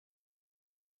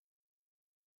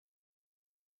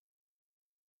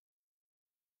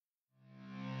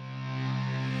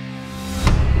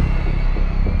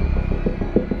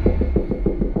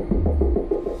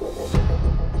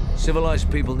Civilized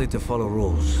people need to follow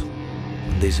rules.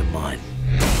 And these are mine.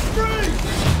 Freeze!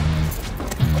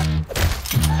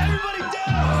 Everybody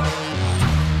down!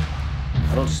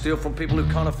 I don't steal from people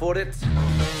who can't afford it.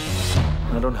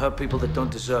 And I don't hurt people that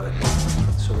don't deserve it.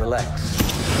 So relax.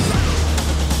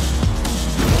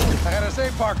 I gotta say,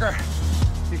 Parker,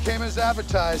 you came as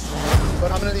advertised,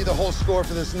 but I'm gonna need the whole score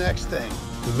for this next thing.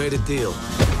 We made a deal.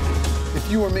 If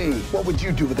you were me, what would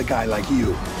you do with a guy like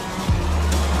you?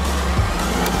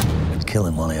 I'd kill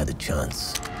him while I had the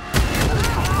chance.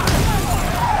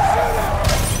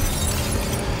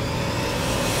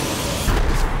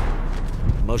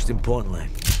 Most importantly,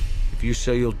 if you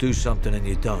say you'll do something and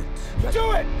you don't,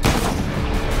 Do it!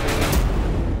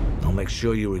 I'll make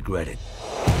sure you regret it.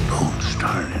 Don't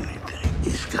start anything.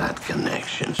 He's got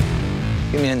connections.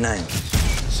 Give me a name.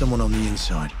 Someone on the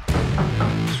inside.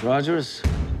 Miss Rogers.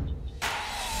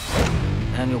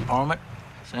 Daniel Parmit,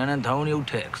 San Antonio,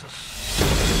 Texas.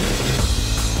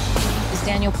 Is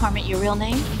Daniel Parmit your real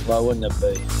name? Why wouldn't it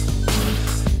be?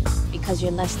 Because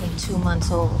you're less than 2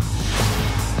 months old.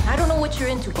 I don't know what you're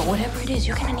into, but whatever it is,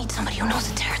 you're gonna need somebody who knows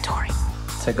the territory.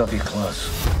 Take off your clothes.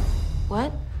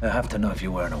 What? I have to know if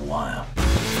you're wearing a wire.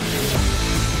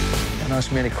 Don't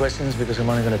ask me any questions because I'm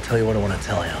only going to tell you what I want to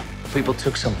tell you. People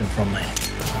took something from me.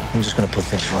 I'm just going to put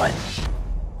things right.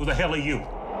 Who the hell are you?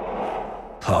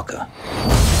 Parker.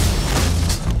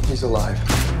 He's alive.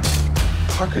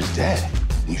 Parker's dead.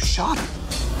 You shot him,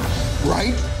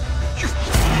 right?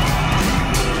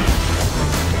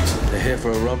 They're here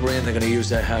for a robbery and they're going to use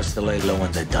that house to lay low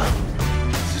when they're done.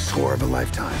 It's the score of a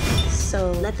lifetime.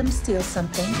 So let them steal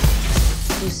something.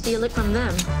 You steal it from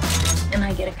them, and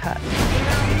I get a cut.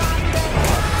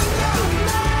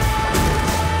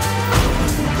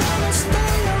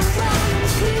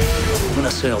 When I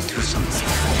say I'll do something,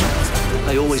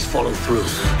 I always follow through.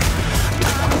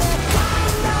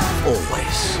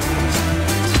 Always.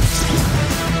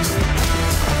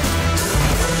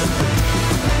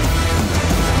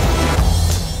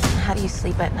 How do you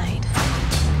sleep at night?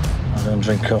 I don't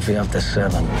drink coffee after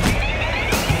 7.